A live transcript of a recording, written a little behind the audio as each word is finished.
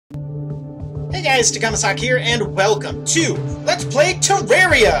Hey guys, Takahmasak here, and welcome to Let's Play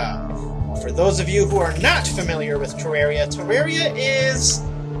Terraria! For those of you who are not familiar with Terraria,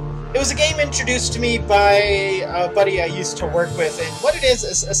 it was a game introduced to me by a buddy I used to work with, and what it is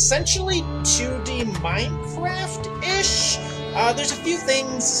essentially 2D Minecraft-ish. There's a few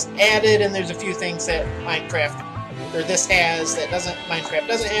things added, and there's a few things that this has that Minecraft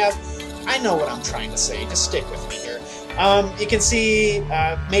doesn't have. I know what I'm trying to say, just stick with me here. You can see,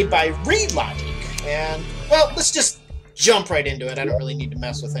 made by Relogic, and, well, let's just jump right into it. I don't really need to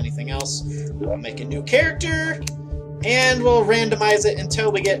mess with anything else. We'll make a new character, and we'll randomize it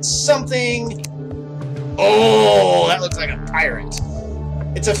until we get something. Oh, that looks like a pirate.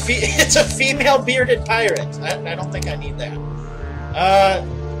 It's a female bearded pirate. I don't think I need that.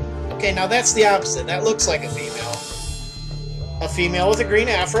 Okay, now that's the opposite. That looks like a female. A female with a green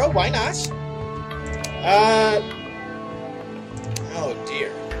afro, why not? Oh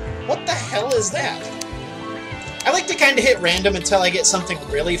dear. What the hell is that? I like to kind of hit random until I get something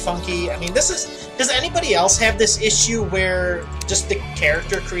really funky. I mean, does anybody else have this issue where just the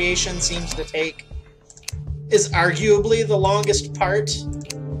character creation seems to is arguably the longest part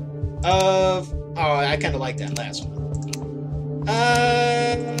of... Oh, I kind of like that last one.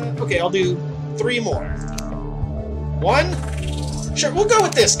 Okay, I'll do 3 more. 1? Sure, we'll go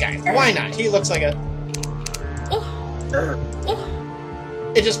with this guy. Why not? He looks like a...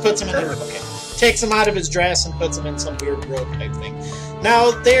 It just puts him in the... Okay. Takes him out of his dress and puts him in some weird robe type thing.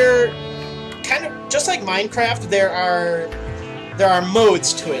 Now, they're kind of... Just like Minecraft, there are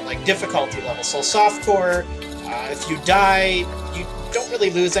modes to it, like difficulty levels. So softcore, if you die, you don't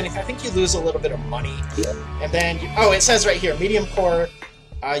really lose anything. I think you lose a little bit of money. And then... Oh, it says right here, medium core,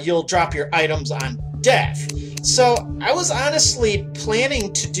 you'll drop your items on death. So, I was honestly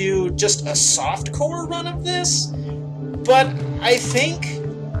planning to do just a softcore run of this, but I think,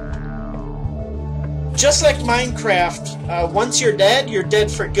 just like Minecraft, once you're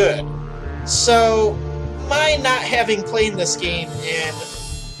dead for good. So, my not having played this game in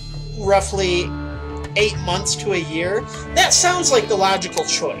roughly 8 months to a year, that sounds like the logical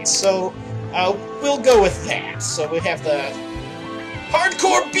choice. So, we'll go with that. So, we have the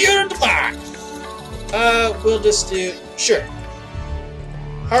Hardcore Terraria. We'll just do... Sure.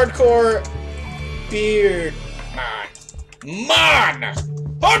 Hardcore Beard Man!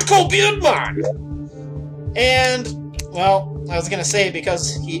 Hardcore Beard Man! And, well, I was gonna say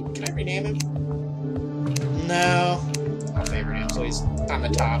because he... Can I rename him? No. I'll favorite him, so he's on the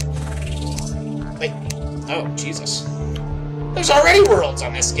top. Wait. Oh, Jesus. There's already worlds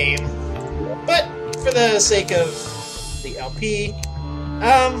on this game. But, for the sake of the LP,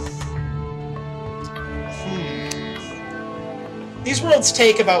 these worlds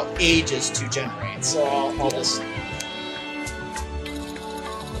take about ages to generate, so I'll just...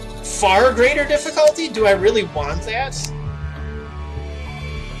 Far greater difficulty? Do I really want that?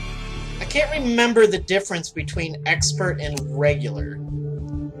 I can't remember the difference between expert and regular.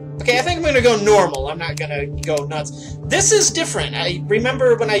 Okay, I think I'm gonna go normal. I'm not gonna go nuts. This is different. I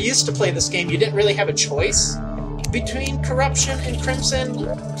remember when I used to play this game, you didn't really have a choice between corruption and crimson.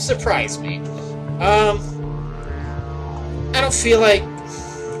 Surprised me. I don't feel like...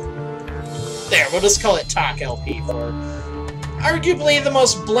 There, we'll just call it Talk LP for arguably the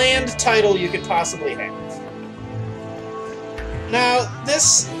most bland title you could possibly have. Now,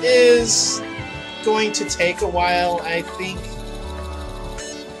 this is going to take a while, I think.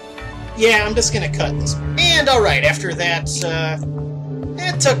 Yeah, I'm just gonna cut this. And alright, after that,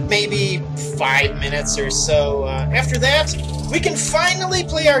 it took maybe 5 minutes or so. After that, we can finally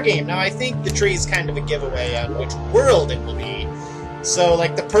play our game. Now, I think the tree is kind of a giveaway on which world it will be. So,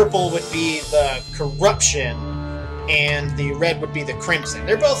 like, the purple would be the corruption, and the red would be the crimson.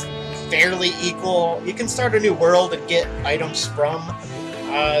 They're both fairly equal. You can start a new world and get items from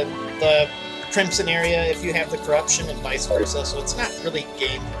the crimson area if you have the corruption, and vice versa, so it's not really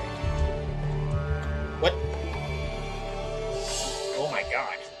game breaking. What? Oh my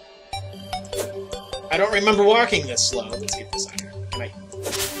god. I don't remember walking this slow. Let's get this on here. Can I...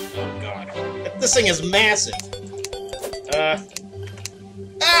 Oh god. This thing is massive.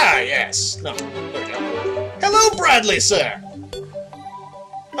 Ah, yes. No, there we go. Hello, Bradley, sir!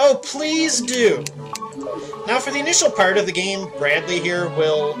 Oh, please do. Now, for the initial part of the game, Bradley here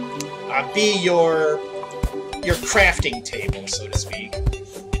will be your crafting table, so to speak.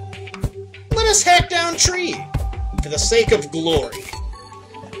 Let us hack down tree, for the sake of glory.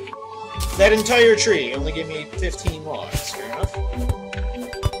 That entire tree only gave me 15 logs, fair enough.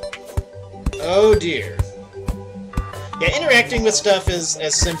 Oh dear. Yeah, interacting with stuff is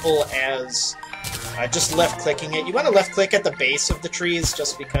as simple as just left-clicking it. You want to left-click at the base of the trees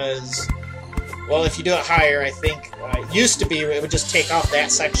just because Well, if you do it higher, I think it used to be it would just take off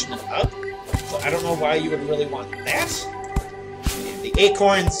that section and up. So I don't know why you would really want that. The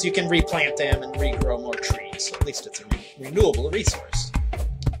acorns, you can replant them and regrow more trees. So at least it's a renewable resource.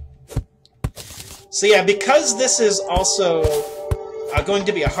 So yeah, because this is also going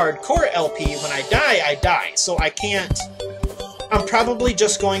to be a hardcore LP, when I die. So I can't... I'm probably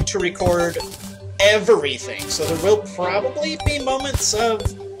just going to record everything. So there will probably be moments of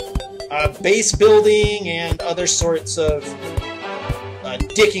base building and other sorts of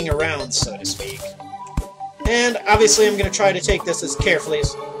dicking around, so to speak. And obviously I'm going to try to take this as carefully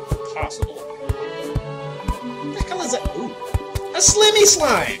as possible. What the hell is that? Ooh, a Slimmy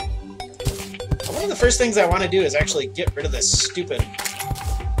Slime! One of the first things I want to do is actually get rid of this stupid...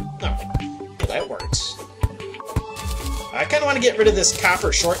 Oh, well, that works. I kind of want to get rid of this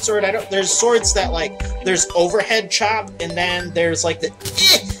copper short sword. There's swords that, like, there's overhead chop, and then there's, like, the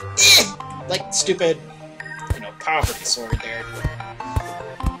like, stupid, you know, poverty sword there.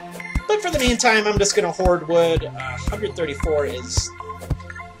 But for the meantime, I'm just going to hoard wood. 134 is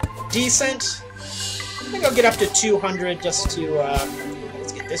decent. I think I'll get up to 200 just to,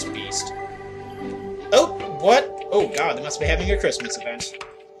 let's get this beast. Oh, what? Oh god, they must be having a Christmas event.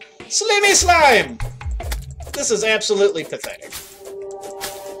 Slimmy Slime! This is absolutely pathetic.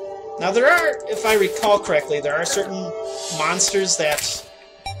 Now there are, if I recall correctly, there are certain monsters that,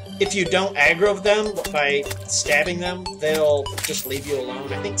 if you don't aggro them by stabbing them, they'll just leave you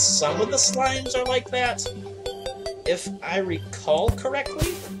alone. I think some of the slimes are like that, if I recall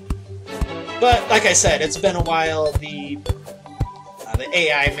correctly. But, like I said, it's been a while. The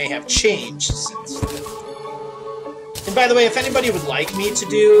AI may have changed since then. And by the way, if anybody would like me to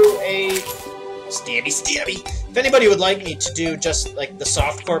do a... Stabby. If anybody would like me to do just, like, the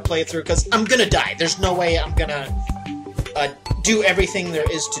softcore playthrough, because I'm gonna die. There's no way I'm gonna do everything there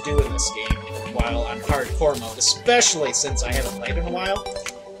is to do in this game while on hardcore mode, especially since I haven't played in a while.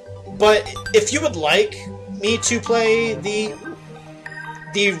 But if you would like me to play the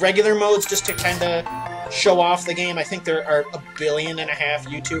regular modes just to kind of show off the game, I think there are 1.5 billion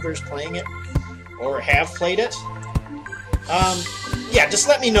YouTubers playing it, or have played it. Yeah, just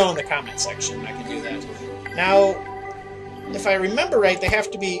let me know in the comment section. I can do that. Now, if I remember right, they have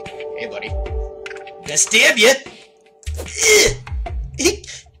to be... Hey, buddy. Gonna stab you!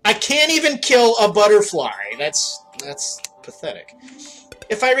 I can't even kill a butterfly. That's pathetic.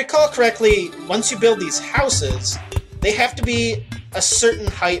 If I recall correctly, once you build these houses, they have to be a certain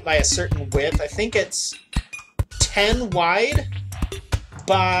height by a certain width. I think it's 10 wide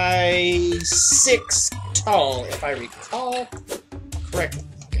by 6 tall, if I recall correctly.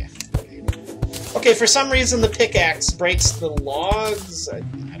 Okay, for some reason the pickaxe breaks the logs. I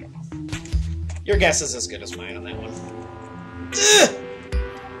don't know. Your guess is as good as mine on that one.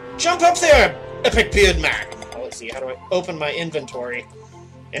 Ugh! Jump up there, epic beard man! Oh, let's see, how do I open my inventory?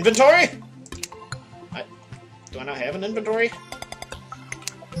 Inventory? Do I not have an inventory?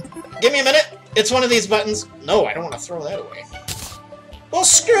 Give me a minute! It's one of these buttons. No, I don't want to throw that away. Well,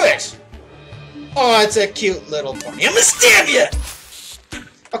 screw it! Oh, it's a cute little pony. I'm gonna stab you!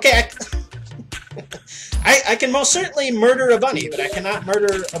 Okay, I can most certainly murder a bunny, but I cannot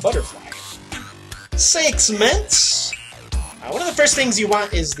murder a butterfly. Sakes mints! One of the first things you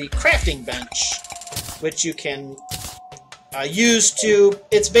want is the crafting bench, which you can use to...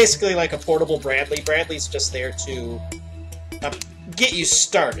 It's basically like a portable Bradley. Bradley's just there to get you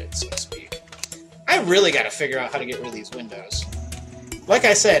started, so to speak. I really gotta figure out how to get rid of these windows. Like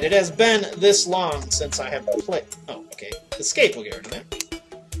I said, it has been this long since I have played... Oh, okay. Escape will get rid of that.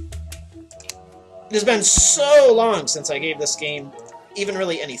 It has been so long since I gave this game even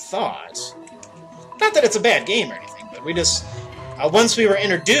really any thought. Not that it's a bad game or anything, but we just... once we were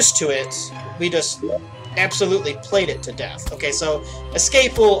introduced to it, we just absolutely played it to death. Okay, so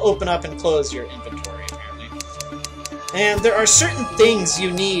escape will open up and close your inventory, apparently. And there are certain things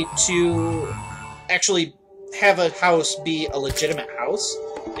you need to actually have a house be a legitimate house.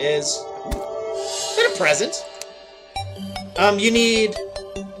 Is that a present? You need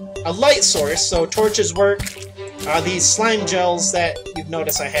a light source, so torches work. These slime gels that you've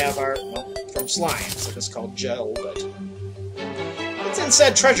noticed I have are, well, from slime, so it's called gel, but... What's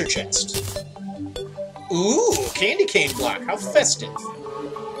inside treasure chest? Ooh, candy cane block, how festive.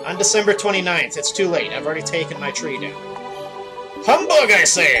 On December 29th, it's too late, I've already taken my tree down. Humbug, I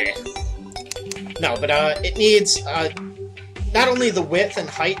say! No, but it needs not only the width and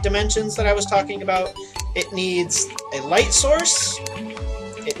height dimensions that I was talking about, it needs a light source,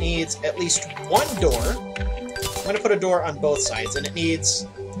 it needs at least one door. I'm going to put a door on both sides, and it needs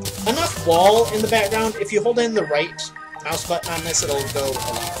enough wall in the background. If you hold in the right mouse button on this, it'll go a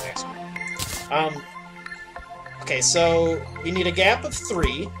lot faster. Okay, so you need a gap of 3.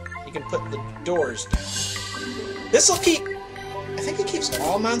 You can put the doors down. This will keep... I think it keeps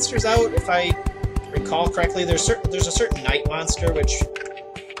all monsters out, if I recall correctly. There's a certain night monster, which...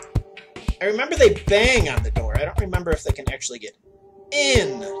 I remember they bang on the door. I don't remember if they can actually get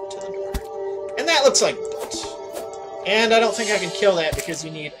in to the door. And that looks like butt. And I don't think I can kill that because you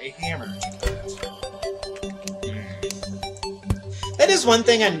need a hammer to do that. That is one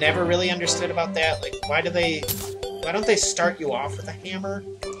thing I never really understood about that. Like, why don't they start you off with a hammer?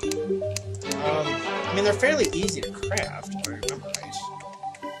 I mean, they're fairly easy to craft, if I remember right.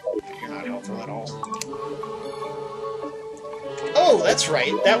 You're not helpful at all. Oh, that's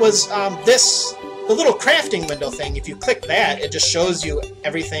right. That was, the little crafting window thing. If you click that, it just shows you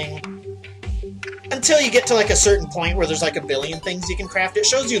everything until you get to, like, a certain point where there's, like, a billion things you can craft. It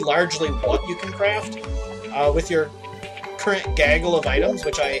shows you largely what you can craft with your current gaggle of items,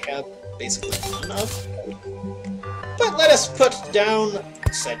 which I have basically none of. But let us put down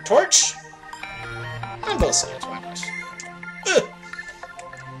said torch on both sides. Why not?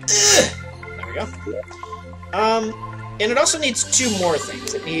 There we go. And it also needs 2 more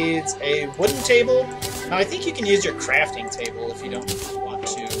things. It needs a wooden table. Now, I think you can use your crafting table if you don't want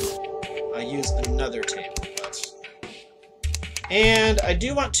to use another table. And I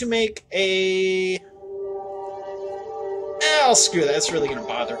do want to make a... Oh, screw that. That's really going to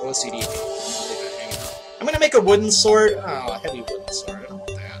bother OCD people. I'm going to make a wooden sword. Oh, a heavy wooden sword. I don't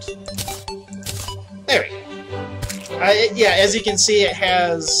want that. There we go. Yeah, as you can see, it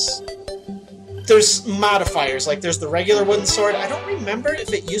has... There's modifiers. Like, there's the regular wooden sword. I don't remember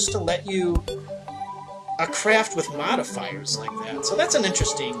if it used to let you craft with modifiers like that. So that's an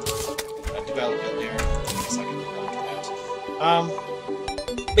interesting development there. I guess I can move on to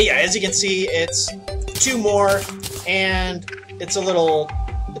that. But yeah, as you can see, it's 2 more, and it's a little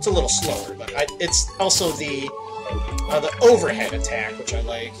slower, but it's also the overhead attack, which I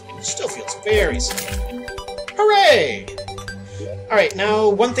like. It still feels very slow. Hooray! Alright, now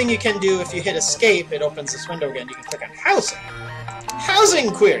one thing you can do if you hit escape, it opens this window again. You can click on housing.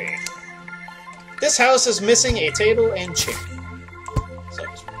 Housing query! This house is missing a table and chair. So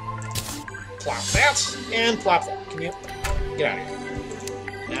just plop that, and plop that. Can you get out of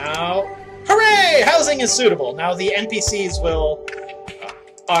here? Now, hooray! Housing is suitable. Now the NPCs will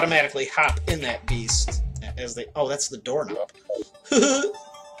automatically hop in that beast as they... Oh, that's the doorknob.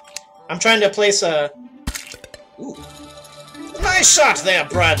 I'm trying to place a... Ooh. Nice shot there,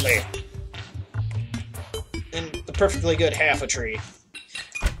 Bradley! And the perfectly good half a tree.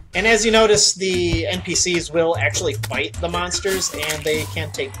 And as you notice, the NPCs will actually fight the monsters, and they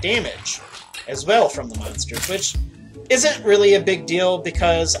can take damage as well from the monsters, which isn't really a big deal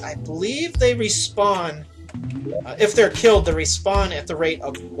because I believe they respawn... if they're killed, they respawn at the rate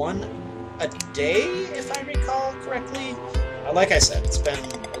of 1 a day, if I recall correctly. Like I said, it's been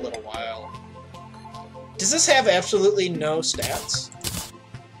a little while. Does this have absolutely no stats?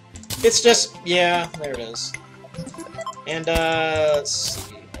 It's just... yeah, there it is. And, let's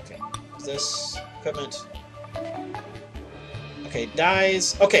see. Okay, this equipment... Okay,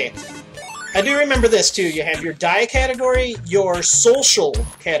 dies... Okay, I do remember this, too. You have your die category, your social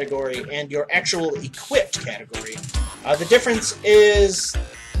category, and your actual equipped category. The difference is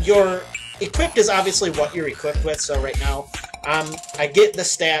your equipped is obviously what you're equipped with, so right now I get the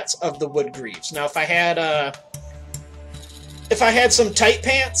stats of the wood greaves. Now, if I had some tight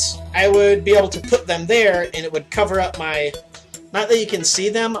pants, I would be able to put them there, and it would cover up my... Not that you can see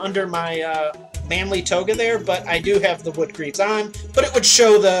them under my manly toga there, but I do have the wood greaves on, but it would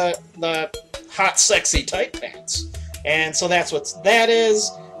show the hot, sexy tight pants. And so that's what that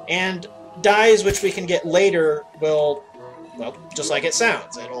is, and dyes, which we can get later, will, well, just like it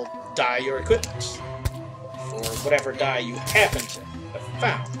sounds, it'll dye your equipment, or whatever dye you happen to have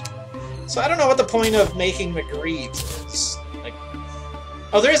found. So I don't know what the point of making the greaves is. Like,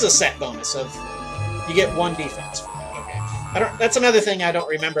 oh, there is a set bonus of, you get 1 defense for that, okay. That's another thing I don't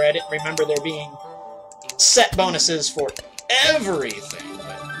remember. I didn't remember there being set bonuses for everything,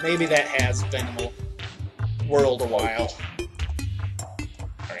 but maybe that has been in the world a while.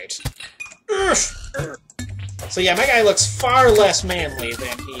 Alright. So yeah, my guy looks far less manly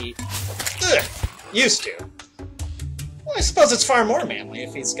than he used to. Well, I suppose it's far more manly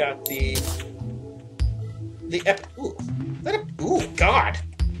if he's got ooh, God!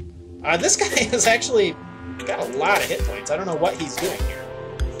 This guy has actually got a lot of hit points. I don't know what he's doing here.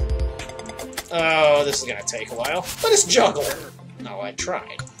 Oh, this is gonna take a while. But it's juggle! No, I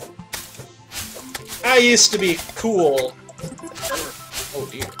tried. I used to be cool. Oh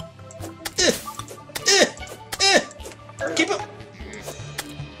dear. Keep him!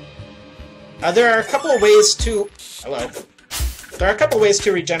 There are a couple of ways to... Hello. There are a couple of ways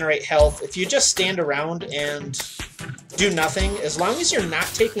to regenerate health. If you just stand around and do nothing, as long as you're not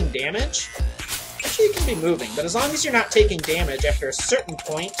taking damage... Actually, you can be moving, but as long as you're not taking damage after a certain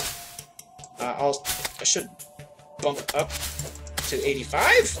point... I should bump up to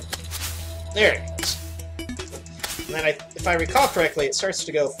 85? There it is. And then, if I recall correctly, it starts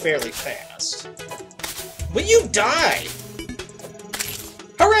to go fairly fast. Will you die?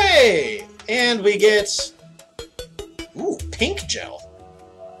 Hooray! And we get... Ooh, pink gel.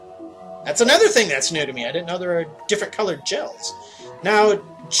 That's another thing that's new to me. I didn't know there were different colored gels. Now,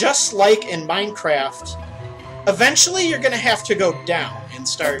 just like in Minecraft, eventually you're going to have to go down and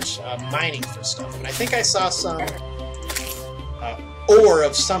start mining for stuff. And I think I saw some ore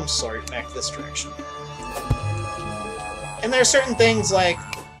of some sort back this direction. And there are certain things like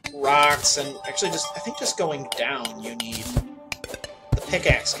rocks, and actually I think just going down you need... The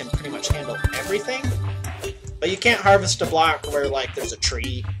pickaxe can pretty much handle everything. But you can't harvest a block where, like, there's a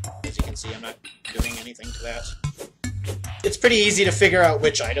tree. As you can see, I'm not doing anything to that. It's pretty easy to figure out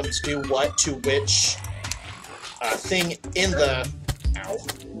which items do what to which thing in the... Ow.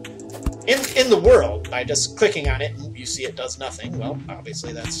 In the world, by just clicking on it and you see it does nothing. Well,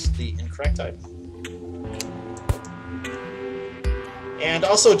 obviously that's the incorrect item. And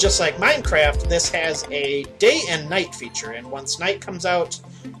also, just like Minecraft, this has a day and night feature, and once night comes out,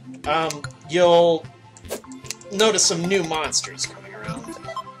 you'll notice some new monsters coming around.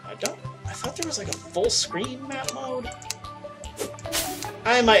 I thought there was like a full screen map mode.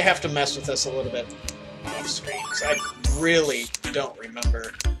 I might have to mess with this a little bit off screen, because I really don't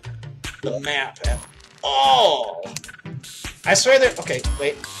remember the map at all. I swear there... Okay,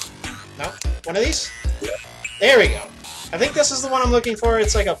 wait. No? One of these? There we go. I think this is the one I'm looking for.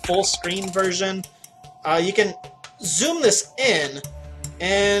 It's like a full screen version. You can zoom this in,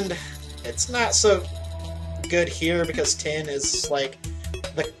 and it's not so good here because tin is like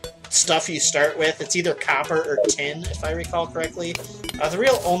the stuff you start with. It's either copper or tin, if I recall correctly. The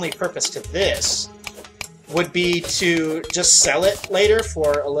real only purpose to this would be to just sell it later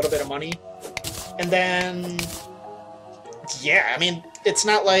for a little bit of money. And then, yeah, I mean, it's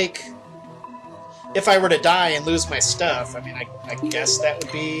not like if I were to die and lose my stuff, I mean, I guess that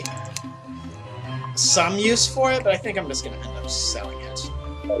would be some use for it, but I think I'm just going to end up selling it.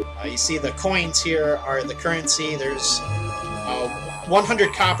 You see the coins here are the currency. There's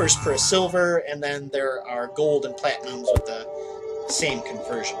 100 coppers per silver, and then there are gold and platinums with the same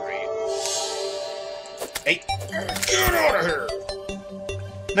conversion rate. Hey, get out of here!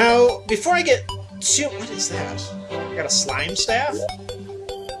 Now, before I get to... What is that? I got a slime staff?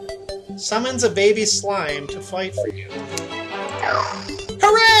 Summons a baby slime to fight for you.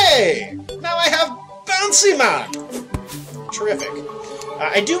 Hooray! Now I have Bouncy Man! Terrific.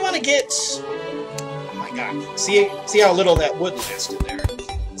 I do want to get... Oh my god. See how little that wood lasted there.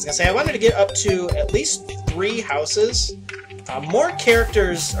 I was going to say, I wanted to get up to at least 3 houses. More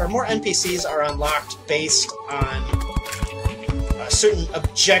characters, or more NPCs are unlocked based on certain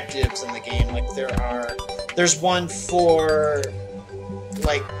objectives in the game. Like, there's one for...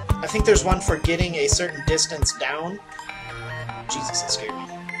 Like, I think there's one for getting a certain distance down. Jesus, that scared me.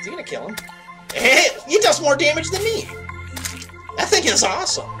 Is he gonna kill him? Hey, he does more damage than me! That thing is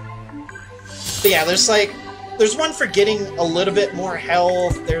awesome! But yeah, there's one for getting a little bit more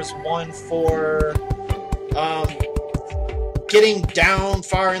health. There's one for, getting down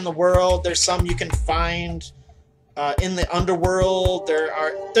far in the world. There's some you can find, in the underworld.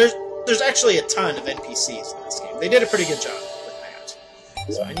 There's actually a ton of NPCs in this game. They did a pretty good job.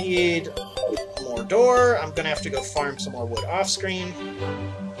 So I need more door. I'm going to have to go farm some more wood off-screen.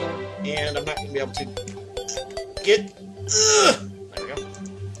 And I'm not going to be able to get... There we go.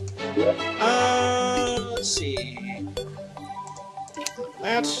 Let's see.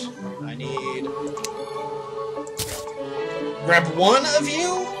 That. I need... Grab one of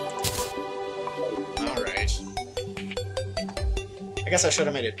you? Alright. I guess I should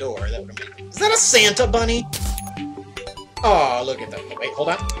have made a door. That would have made... Is that a Santa bunny? Oh, look at that. Wait, hold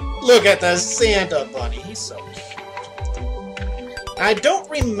on. Look at the Santa bunny. He's so cute. I don't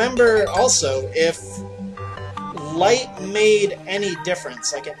remember also if light made any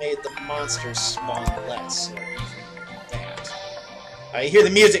difference, like it made the monsters spawn less or anything like that. I hear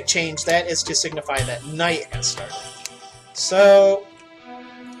the music change. That is to signify that night has started. So,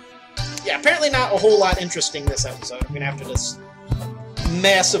 yeah, apparently not a whole lot interesting this episode. I'm going to have to just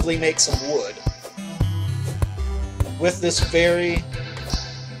massively make some wood. With this very,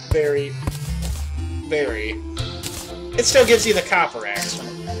 very, very... It still gives you the copper axe.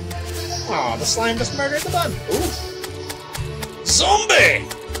 Aw, the slime just murdered the button. Ooh. Zombie!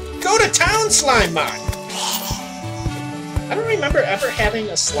 Go to town, Slime Mon! I don't remember ever having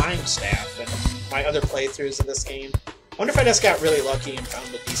a slime staff in my other playthroughs of this game. I wonder if I just got really lucky and found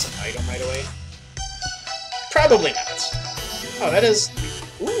a decent item right away. Probably not. Oh, that is...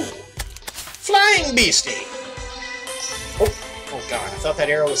 Ooh! Flying Beastie! Oh god, I thought that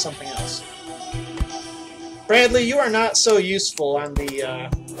arrow was something else. Bradley, you are not so useful on the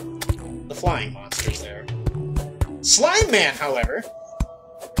flying monsters there. Slime Man, however...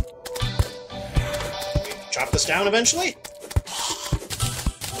 Chop this down eventually?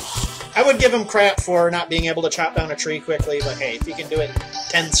 I would give him crap for not being able to chop down a tree quickly, but hey, if he can do it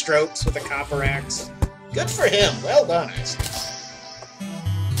 10 strokes with a copper axe, good for him. Well done, I say.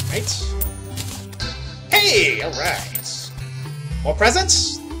 Right. Hey! Alright. More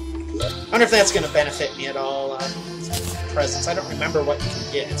presents? I wonder if that's going to benefit me at all. Presents. I don't remember what you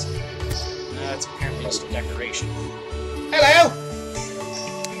can get. It's apparently just a decoration. Hello!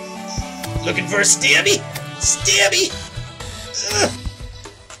 Looking for a stabby? Stabby! Ugh.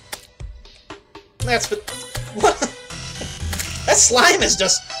 That's what? That slime is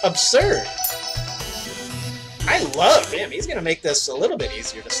just absurd. I love him. He's gonna make this a little bit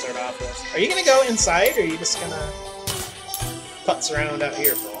easier to start off with. Are you gonna go inside, or are you just gonna putz around out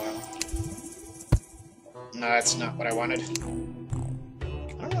here for a while? No, that's not what I wanted. I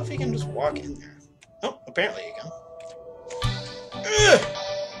don't know if you can just walk in there. Oh, apparently you can. Ugh.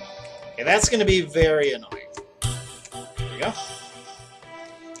 Okay, that's gonna be very annoying. There we go.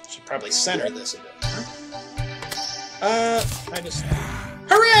 Should probably center this a bit.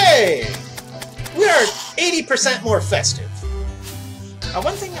 Hooray! We are 80% more festive.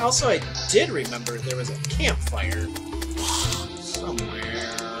 One thing also I did remember, there was a campfire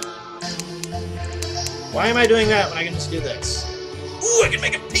somewhere. Why am I doing that when I can just do this? Ooh, I can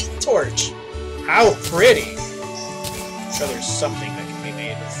make a pink torch! How pretty! I'm sure there's something that can be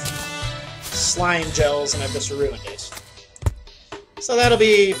made with slime gels, and I've just ruined it. So that'll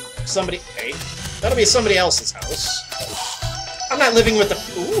be somebody... Hey, that'll be somebody else's house. I'm not living with the...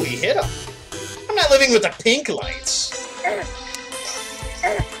 Ooh, he hit him. I'm not living with the pink lights.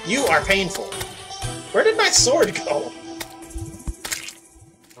 You are painful. Where did my sword go?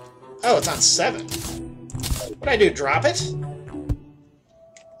 Oh, it's on 7. What'd I do, drop it?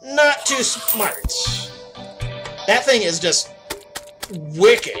 Not too smart. That thing is just...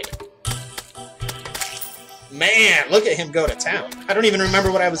 wicked. Man, look at him go to town. I don't even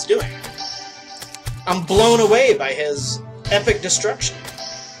remember what I was doing. I'm blown away by his epic destruction.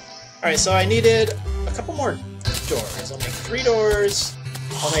 Alright, so I needed a couple more doors. I'll make 3 doors.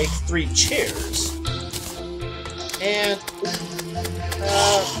 I'll make 3 chairs. And...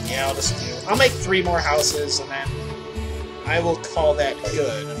 yeah, I'll make 3 more houses, and then I will call that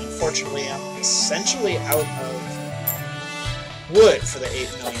good. And unfortunately, I'm essentially out of wood for the 8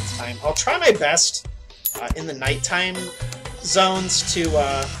 millionth time. I'll try my best in the nighttime zones to,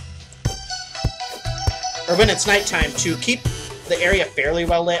 or when it's nighttime, to keep the area fairly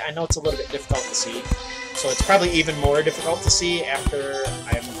well lit. I know it's a little bit difficult to see, so it's probably even more difficult to see after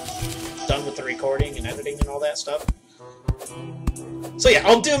I'm done with the recording and editing and all that stuff. So yeah,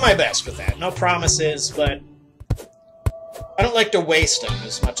 I'll do my best with that. No promises, but I don't like to waste them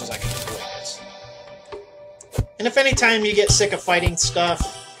as much as I can avoid it. And if any time you get sick of fighting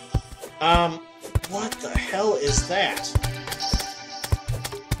stuff, what the hell is that?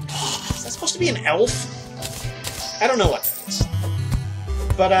 Is that supposed to be an elf? I don't know what that is.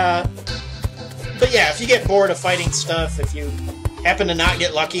 But yeah, if you get bored of fighting stuff, if you happen to not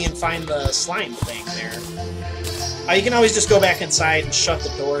get lucky and find the slime thing there, you can always just go back inside and shut the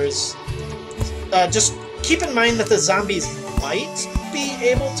doors. Just keep in mind that the zombies might be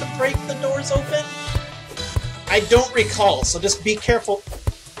able to break the doors open. I don't recall, so just be careful.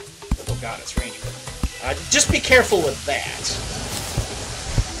 Oh god, it's raining. Just be careful with that.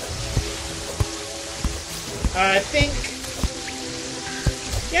 I think...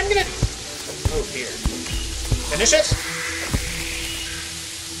 yeah, I'm gonna... oh dear. Finish it?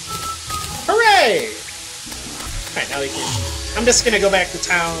 Hooray! Alright, now we can... I'm just gonna go back to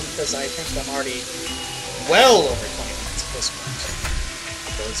town, because I think I'm already well over 20 minutes at this point.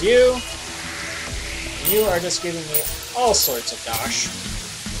 There's you. You are just giving me all sorts of dosh.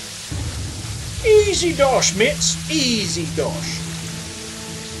 Easy dosh, mitts. Easy dosh.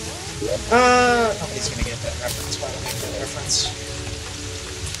 Nobody's gonna get that reference. Why don't I make that reference?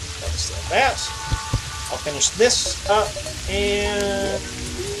 Just like that. I'll finish this up, and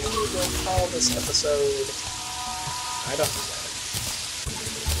we'll call this episode... I don't know that.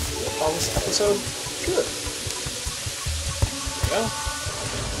 We'll call this episode good. There we go.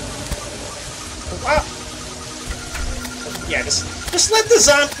 Wow. Yeah, just Just let the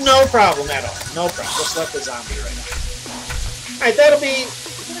zombie... No problem at all. No problem. Just let the zombie right out. Alright, that'll be...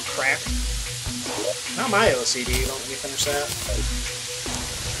 Is that a crack? Not my OCD. Don't let me finish that.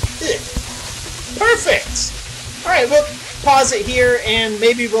 Ugh. Perfect! Alright, we'll pause it here, and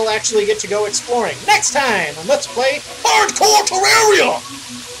maybe we'll actually get to go exploring next time on Let's Play Hardcore Terraria!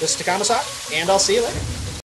 This is Takahmasak, and I'll see you later.